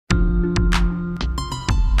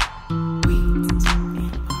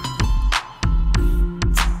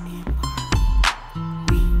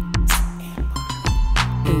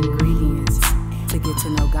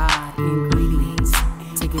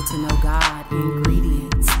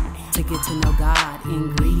Ingredients to get to know God.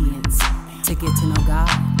 Ingredients to get to know God.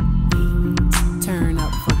 Turn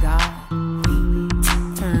up for God.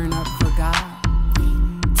 Turn up for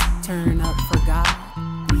God. Turn up for God.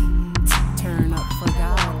 Turn up for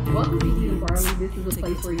God. Welcome to Eating Barley. This is a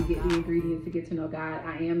place where you get the ingredients to get to know God.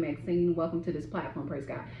 I am Maxine. Welcome to this platform. Praise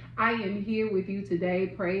God. I am here with you today.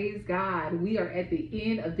 Praise God. We are at the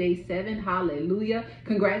end of day 7. Hallelujah.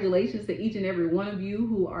 Congratulations to each and every one of you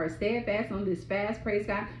who are steadfast on this fast. Praise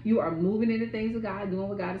God. You are moving into things of God, doing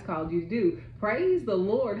what God has called you to do. Praise the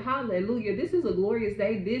Lord. Hallelujah. This is a glorious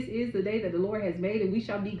day. This is the day that the Lord has made, and we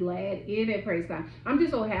shall be glad in it. Praise God. I'm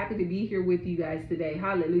just so happy to be here with you guys today.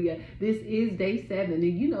 Hallelujah. This is day 7, and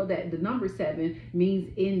you know that the number 7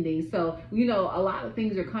 means ending. So, you know, a lot of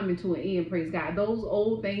things are coming to an end. Praise God. Those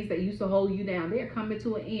old things that used to hold you down, they're coming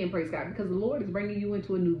to an end. Praise God. Because the Lord is bringing you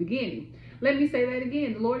into a new beginning. Let me say that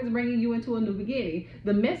again. The Lord is bringing you into a new beginning.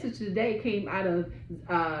 The message today came out of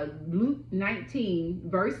Luke 19,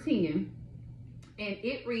 verse 10. And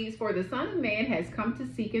it reads, "For the Son of Man has come to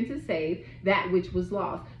seek and to save that which was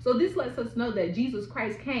lost." So this lets us know that Jesus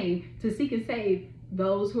Christ came to seek and save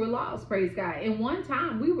those who are lost. Praise God. And one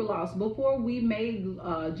time we were lost before we made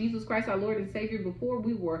Jesus Christ our Lord and Savior, before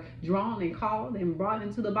we were drawn and called and brought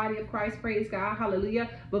into the body of Christ. Praise God. Hallelujah.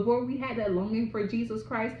 Before we had that longing for Jesus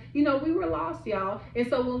Christ, you know, we were lost, y'all. And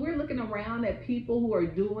so when we're looking around at people who are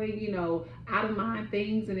doing, you know, out of mind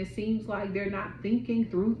things, and it seems like they're not thinking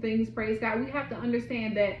through things, praise God, we have to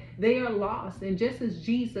understand that they are lost. And just as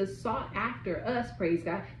Jesus sought after us, praise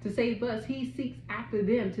God, to save us, he seeks after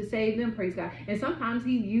them to save them, praise God. And sometimes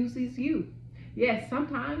he uses you. Yes,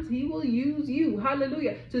 sometimes he will use you,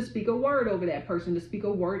 hallelujah, to speak a word over that person, to speak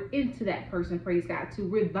a word into that person, praise God, to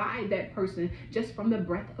revive that person just from the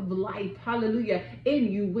breath of life, hallelujah, in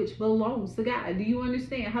you, which belongs to God. Do you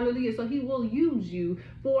understand? Hallelujah. So he will use you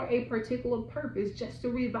for a particular purpose, just to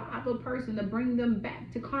revive a person, to bring them back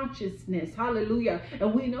to consciousness, hallelujah.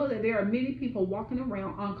 And we know that there are many people walking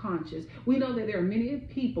around unconscious. We know that there are many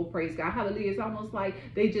people, praise God, hallelujah. It's almost like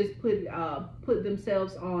they just put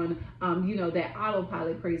themselves on, you know, that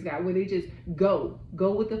autopilot, praise God, where they just go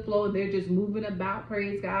with the flow, and they're just moving about,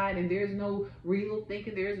 praise God, and there's no real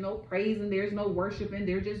thinking, there's no praising, there's no worshiping,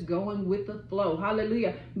 they're just going with the flow,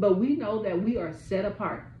 hallelujah. But we know that we are set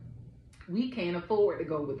apart. We can't afford to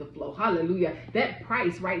go with the flow. Hallelujah. That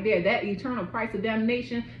price right there, that eternal price of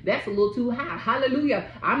damnation, that's a little too high. Hallelujah.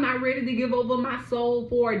 I'm not ready to give over my soul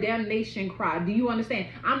for a damnation cry. Do you understand?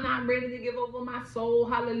 I'm not ready to give over my soul,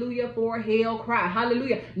 hallelujah, for a hell cry.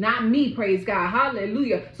 Hallelujah. Not me, praise God.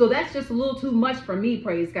 Hallelujah. So that's just a little too much for me,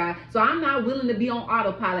 praise God. So I'm not willing to be on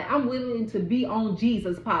autopilot. I'm willing to be on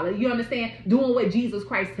Jesus pilot. You understand? Doing what Jesus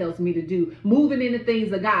Christ tells me to do. Moving in the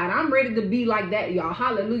things of God. I'm ready to be like that, y'all.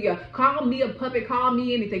 Hallelujah. Call me a puppet, call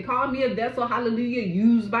me anything, call me a vessel, hallelujah,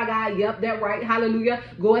 used by God. Yep, that right, hallelujah.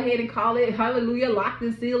 Go ahead and call it, hallelujah, locked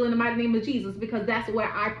and sealed in the mighty name of Jesus, because that's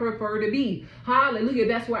where I prefer to be. Hallelujah.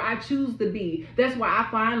 That's where I choose to be. That's where I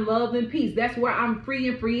find love and peace. That's where I'm free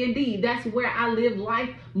and free indeed. That's where I live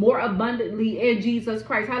life more abundantly in Jesus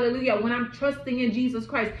Christ. Hallelujah. When I'm trusting in Jesus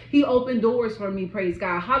Christ, he opened doors for me, praise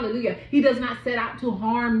God. Hallelujah. He does not set out to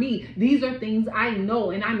harm me. These are things I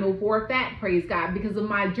know, and I know for a fact, praise God, because of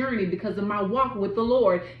my journey, because of my walk with the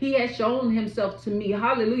Lord. He has shown himself to me.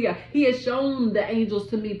 Hallelujah. He has shown the angels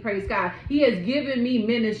to me, praise God. He has given me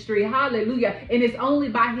ministry. Hallelujah. And it's only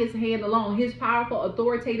by his hand alone, his powerful,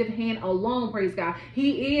 authoritative hand alone, praise God.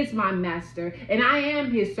 He is my master, and I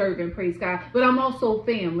am his servant, praise God. But I'm also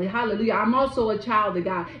family. Hallelujah. I'm also a child of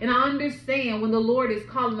God. And I understand when the Lord is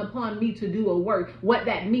calling upon me to do a work, what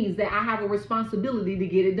that means, that I have a responsibility to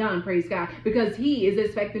get it done, praise God, because he is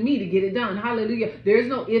expecting me to get it done. Hallelujah. There's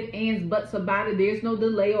no ifs, ands, buts about it. There's no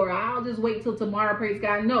delay, or I'll just wait till tomorrow, praise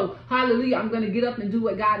God. No. Hallelujah. I'm going to get up and do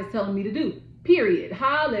what God is telling me to do. Period.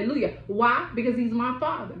 Hallelujah. Why? Because he's my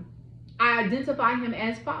father. I identify him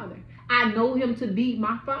as father. I know him to be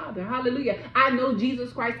my father. Hallelujah. I know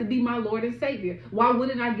Jesus Christ to be my Lord and Savior. Why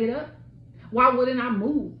wouldn't I get up? Why wouldn't I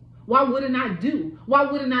move? Why wouldn't I do? Why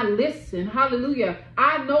wouldn't I listen? Hallelujah.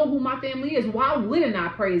 I know who my family is. Why wouldn't I,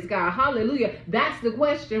 praise God? Hallelujah. That's the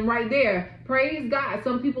question right there. Praise God.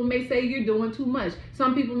 Some people may say you're doing too much.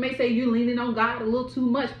 Some people may say you're leaning on God a little too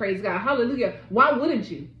much, praise God. Hallelujah. Why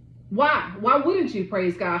wouldn't you? Why? Why wouldn't you,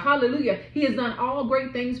 praise God? Hallelujah. He has done all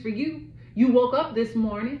great things for you. You woke up this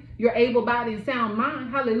morning. You're able-bodied and sound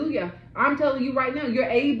mind. Hallelujah. I'm telling you right now, you're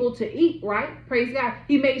able to eat, right? Praise God.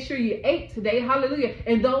 He made sure you ate today. Hallelujah.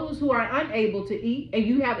 And those who are unable to eat and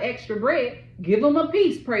you have extra bread, Give them a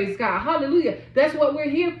peace, praise God. Hallelujah. That's what we're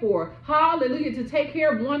here for. Hallelujah. To take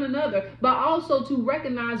care of one another, but also to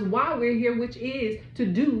recognize why we're here, which is to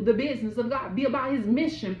do the business of God. Be about his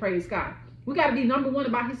mission, praise God. We got to be number one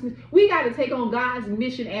about his mission. We got to take on God's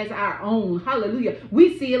mission as our own. Hallelujah.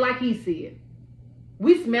 We see it like he see it.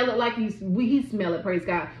 We smell it like he smell it, praise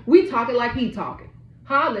God. We talk it like he talk it.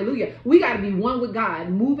 Hallelujah. We got to be one with God,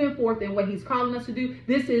 moving forth in what he's calling us to do.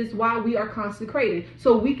 This is why we are consecrated,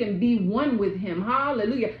 so we can be one with him.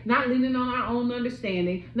 Hallelujah. Not leaning on our own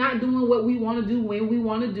understanding, not doing what we want to do when we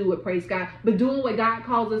want to do it, praise God, but doing what God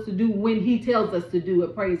calls us to do when he tells us to do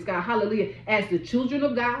it, praise God. Hallelujah. As the children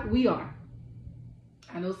of God, we are.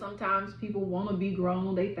 I know sometimes people want to be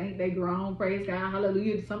grown. They think they grown, praise God.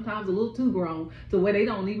 Hallelujah. Sometimes a little too grown to where they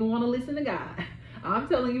don't even want to listen to God. I'm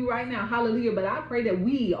telling you right now, hallelujah. But I pray that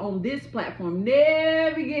we on this platform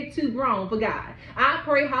never get too grown for God. I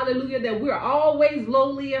pray, hallelujah, that we're always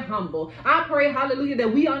lowly and humble. I pray, hallelujah,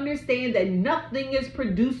 that we understand that nothing is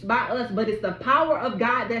produced by us, but it's the power of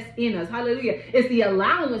God that's in us. Hallelujah. It's the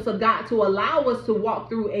allowance of God to allow us to walk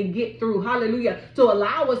through and get through. Hallelujah. To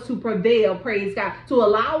allow us to prevail, praise God. To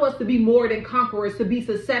allow us to be more than conquerors, to be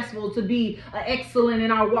successful, to be excellent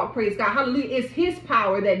in our walk, praise God. Hallelujah. It's his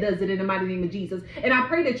power that does it in the mighty name of Jesus. And I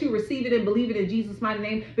pray that you receive it and believe it in Jesus' mighty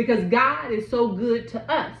name, because God is so good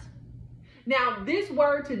to us. Now, this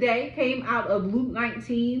word today came out of Luke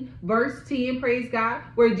 19, verse 10, praise God,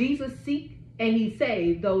 where Jesus seeked and he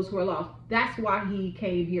saved those who are lost. That's why he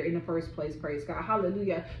came here in the first place, praise God.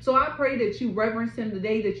 Hallelujah. So I pray that you reverence him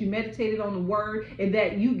today, that you meditated on the word, and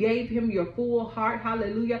that you gave him your full heart,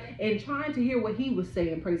 hallelujah, and trying to hear what he was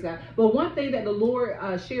saying, praise God. But one thing that the Lord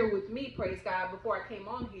shared with me, praise God, before I came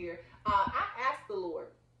on here, I asked the Lord,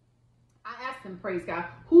 I asked him, praise God,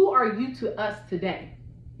 who are you to us today?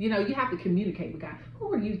 You know, you have to communicate with God.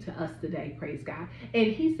 Who are you to us today, praise God? And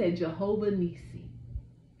he said, Jehovah Nissi.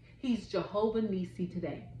 He's Jehovah Nissi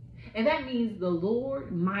today. And that means the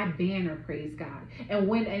Lord, my banner, praise God.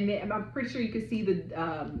 And I'm pretty sure you can see the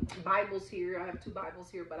Bibles here. I have two Bibles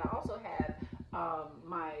here, but I also have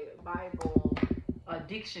my Bible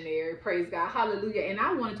dictionary, praise God, hallelujah. And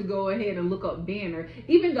I wanted to go ahead and look up banner,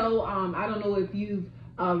 even though I don't know if you've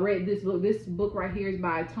read this book. This book right here is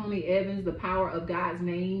by Tony Evans, The Power of God's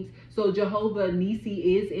Names. So Jehovah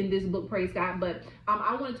Nissi is in this book, praise God. But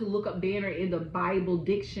I wanted to look up banner in the Bible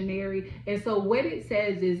dictionary. And so what it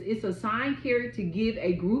says is it's a sign carried to give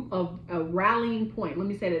a group of a rallying point. Let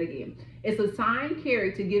me say that again. It's a sign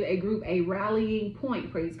carried to give a group a rallying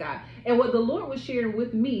point, praise God. And what the Lord was sharing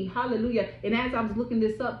with me, hallelujah, and as I was looking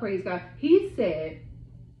this up, praise God, he said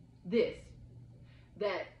this,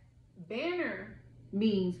 that banner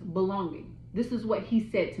means belonging. This is what he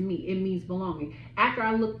said to me. It means belonging. After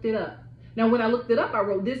I looked it up. Now, when I looked it up, I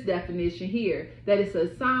wrote this definition here, that it's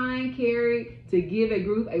a sign carried to give a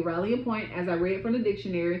group a rallying point, as I read from the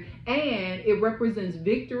dictionary, and it represents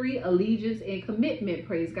victory, allegiance, and commitment,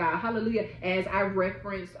 praise God, hallelujah, as I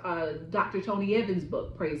referenced Dr. Tony Evans'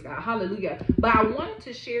 book, praise God, hallelujah. But I wanted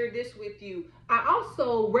to share this with you. I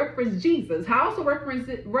also reference Jesus. I also reference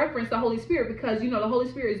the Holy Spirit, because, you know, the Holy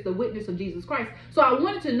Spirit is the witness of Jesus Christ. So I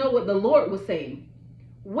wanted to know what the Lord was saying.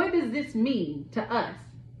 What does this mean to us?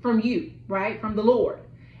 From you, right? From the Lord.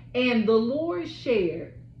 And the Lord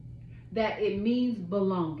shared that it means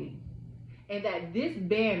belonging, and that this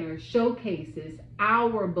banner showcases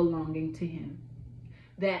our belonging to him.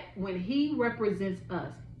 That when he represents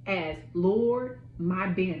us as Lord, my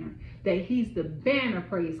banner, that he's the banner,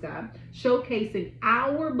 praise God, showcasing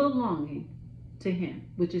our belonging to him,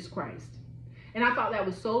 which is Christ. And I thought that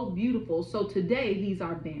was so beautiful. So today he's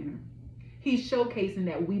our banner. He's showcasing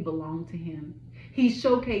that we belong to him. He's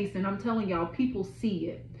showcasing, I'm telling y'all, people see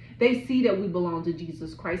it. They see that we belong to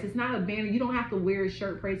Jesus Christ. It's not a banner. You don't have to wear a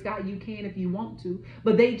shirt, praise God. You can if you want to.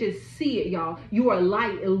 But they just see it, y'all. You are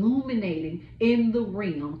light illuminating in the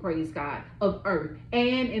realm, praise God, of earth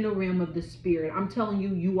and in the realm of the spirit. I'm telling you,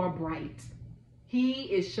 you are bright. He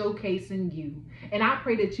is showcasing you. And I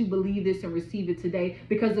pray that you believe this and receive it today,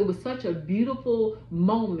 because it was such a beautiful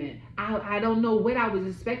moment. I don't know what I was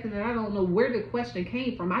expecting, and I don't know where the question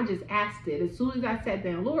came from. I just asked it. As soon as I sat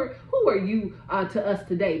down, Lord, who are you to us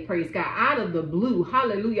today? Praise God. Out of the blue.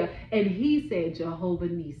 Hallelujah. And he said, Jehovah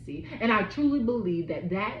Nissi. And I truly believe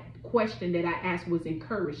that question that I asked was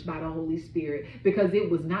encouraged by the Holy Spirit, because it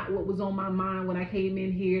was not what was on my mind when I came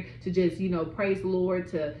in here to just, you know, praise the Lord,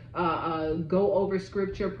 to go over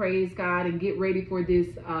scripture, praise God, and get ready for this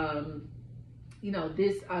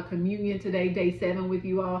this communion today, day 7 with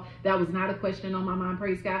you all. That was not a question on my mind,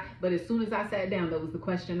 praise God. But as soon as I sat down, that was the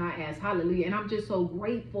question I asked. Hallelujah. And I'm just so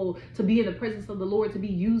grateful to be in the presence of the Lord, to be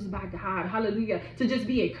used by God. Hallelujah. To just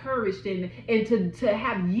be encouraged and to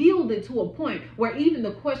have yielded to a point where even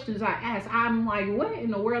the questions I asked, I'm like, where in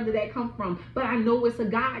the world did that come from? But I know it's a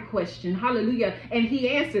God question. Hallelujah. And he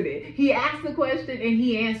answered it. He asked the question and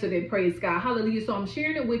he answered it, praise God. Hallelujah. So I'm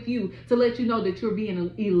sharing it with you to let you know that you're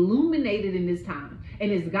being illuminated in this time.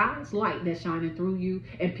 And it's God's light that's shining through you,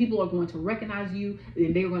 and people are going to recognize you,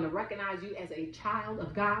 and they're going to recognize you as a child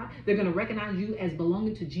of God. They're going to recognize you as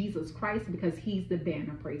belonging to Jesus Christ, because he's the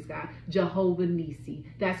banner, praise God. Jehovah Nissi,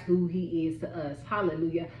 that's who he is to us.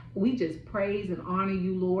 Hallelujah. We just praise and honor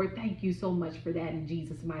you, Lord. Thank you so much for that in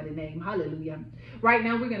Jesus' mighty name. Hallelujah. Right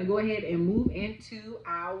now we're going to go ahead and move into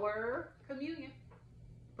our communion.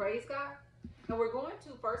 Praise God. And we're going to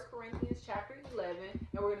 1 Corinthians chapter 11, and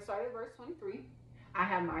we're going to start at verse 23. I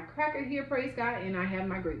have my cracker here, praise God, and I have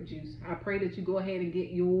my grape juice. I pray that you go ahead and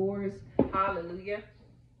get yours. Hallelujah.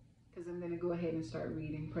 Because I'm going to go ahead and start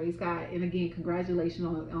reading. Praise God. And again, congratulations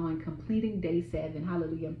on completing day 7.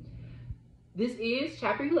 Hallelujah. This is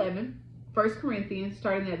chapter 11, 1 Corinthians,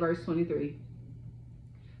 starting at verse 23.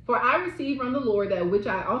 For I received from the Lord that which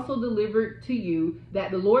I also delivered to you,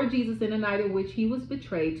 that the Lord Jesus, in the night in which he was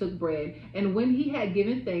betrayed, took bread. And when he had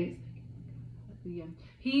given thanks,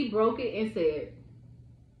 he broke it and said,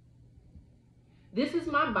 "This is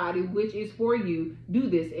my body, which is for you. Do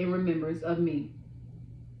this in remembrance of me."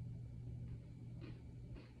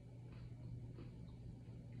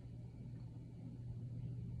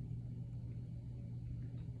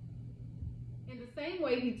 In the same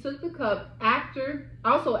way, he took the cup after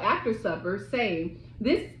supper, saying,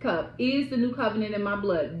 "This cup is the new covenant in my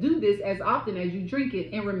blood. Do this as often as you drink it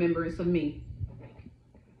in remembrance of me."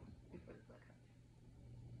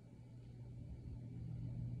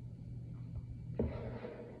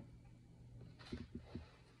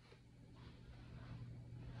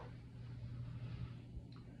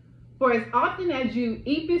 For as often as you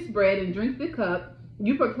eat this bread and drink the cup,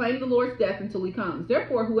 you proclaim the Lord's death until he comes.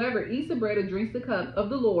 Therefore, whoever eats the bread or drinks the cup of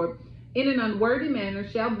the Lord in an unworthy manner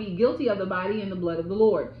shall be guilty of the body and the blood of the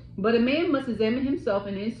Lord. But a man must examine himself,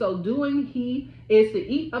 and in so doing he is to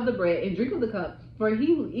eat of the bread and drink of the cup. For he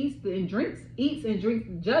who eats and drinks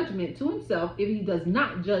judgment to himself, if he does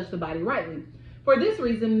not judge the body rightly. For this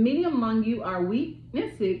reason, many among you are weak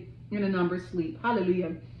and sick, and a number sleep.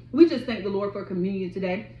 Hallelujah. We just thank the Lord for communion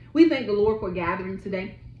today. We thank the Lord for gathering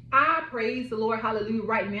today. I praise the Lord, hallelujah,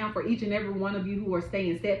 right now for each and every one of you who are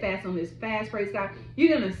staying steadfast on this fast, praise God.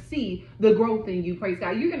 You're going to see the growth in you, praise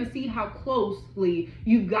God. You're going to see how closely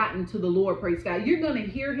you've gotten to the Lord, praise God. You're going to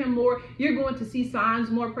hear him more. You're going to see signs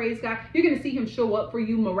more, praise God. You're going to see him show up for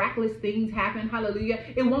you. Miraculous things happen, hallelujah.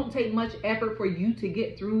 It won't take much effort for you to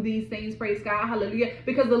get through these things, praise God, hallelujah,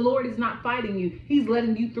 because the Lord is not fighting you. He's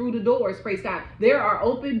letting you through the doors, praise God. There are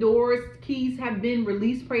open doors. Keys have been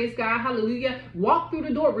released, praise God, hallelujah. Walk through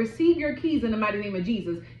the door. Receive your keys in the mighty name of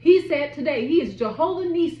Jesus. He said today, he is Jehovah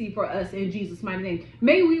Nissi for us in Jesus' mighty name.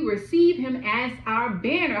 May we receive him as our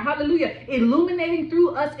banner, hallelujah, illuminating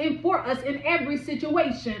through us and for us in every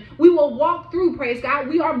situation. We will walk through, praise God.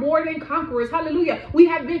 We are more than conquerors, hallelujah. We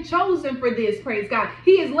have been chosen for this, praise God.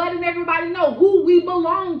 He is letting everybody know who we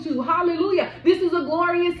belong to, hallelujah. This is a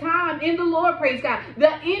glorious time in the Lord, praise God.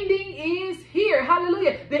 The ending is here,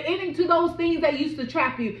 hallelujah. The ending to those things that used to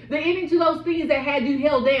trap you, the ending to those things that had you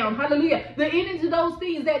held down, hallelujah. The ending to those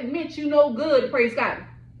things that meant you no good, praise God.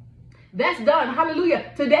 That's done.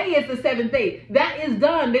 Hallelujah. Today is the 7th day. That is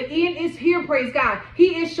done. The end is here. Praise God.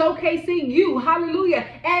 He is showcasing you. Hallelujah.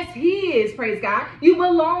 As he is. Praise God. You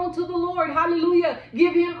belong to the Lord. Hallelujah.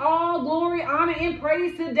 Give him all glory, honor, and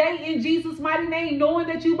praise today in Jesus' mighty name. Knowing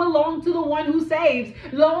that you belong to the one who saves.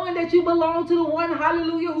 Knowing that you belong to the one,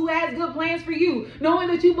 hallelujah, who has good plans for you. Knowing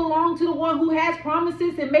that you belong to the one who has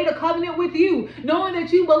promises and made a covenant with you. Knowing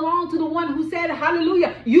that you belong to the one who said,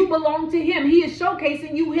 hallelujah, you belong to him. He is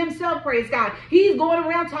showcasing you himself. Praise God. He's going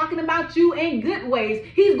around talking about you in good ways.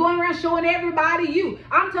 He's going around showing everybody you.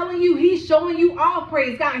 I'm telling you, he's showing you all,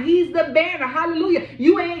 praise God. He's the banner. Hallelujah.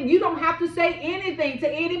 You don't have to say anything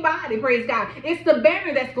to anybody, praise God. It's the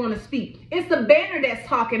banner that's going to speak. It's the banner that's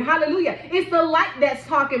talking. Hallelujah. It's the light that's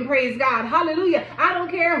talking, praise God. Hallelujah. I don't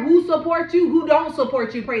care who supports you, who don't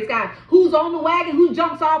support you, praise God. Who's on the wagon, who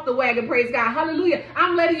jumps off the wagon, praise God. Hallelujah.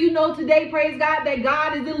 I'm letting you know today, praise God, that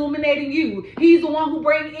God is illuminating you. He's the one who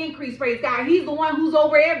brings increase victories, praise God. He's the one who's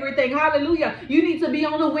over everything. Hallelujah. You need to be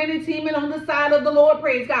on the winning team and on the side of the Lord,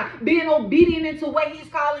 praise God. Being obedient into what he's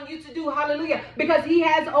calling you to do. Hallelujah. Because he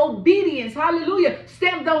has obedience. Hallelujah.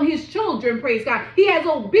 Stamped on his children, praise God. He has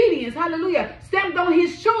obedience. Hallelujah. Stamped on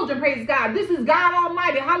his children, praise God. This is God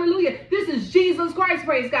Almighty. Hallelujah. This is Jesus Christ,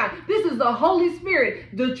 praise God. This is the Holy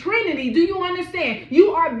Spirit, the Trinity. Do you understand?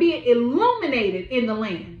 You are being illuminated in the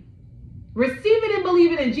land. Receive it and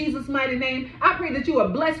believe it in Jesus' mighty name. I pray that you are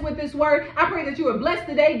blessed with this word. I pray that you are blessed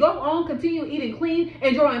today. Go on, continue eating clean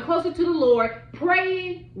and drawing closer to the Lord,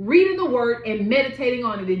 praying, reading the word, and meditating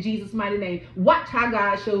on it in Jesus' mighty name. Watch how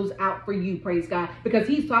God shows out for you, praise God, because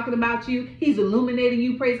he's talking about you. He's illuminating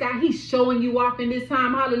you, praise God. He's showing you off in this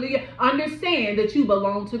time, hallelujah. Understand that you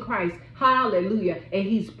belong to Christ. Hallelujah. And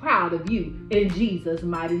he's proud of you in Jesus'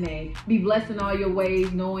 mighty name. Be blessed in all your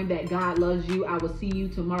ways, knowing that God loves you. I will see you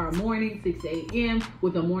tomorrow morning, 6 a.m.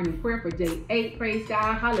 with a morning prayer for day 8. Praise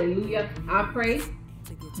God. Hallelujah. I pray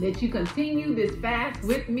that you continue this fast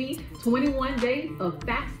with me. 21 days of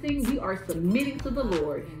fasting. We are submitting to the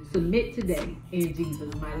Lord. Submit today in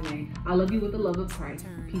Jesus' mighty name. I love you with the love of Christ.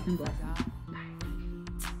 Peace and blessings. Bye.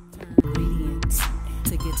 Ingredients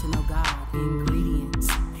to get to know God. Ingredients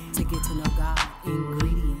to get to know God.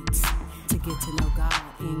 Ingredients to get to know God.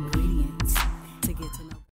 Ingredients to get to know